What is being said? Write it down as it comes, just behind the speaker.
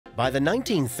By the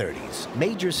 1930s,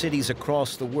 major cities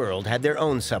across the world had their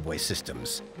own subway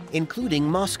systems, including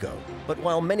Moscow. But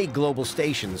while many global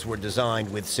stations were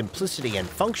designed with simplicity and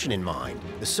function in mind,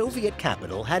 the Soviet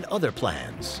capital had other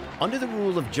plans. Under the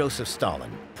rule of Joseph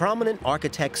Stalin, prominent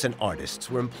architects and artists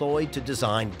were employed to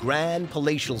design grand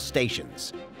palatial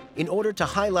stations in order to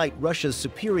highlight Russia's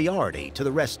superiority to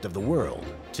the rest of the world.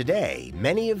 Today,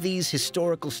 many of these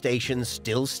historical stations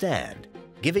still stand,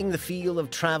 giving the feel of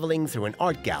traveling through an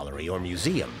art gallery or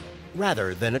museum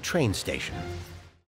rather than a train station.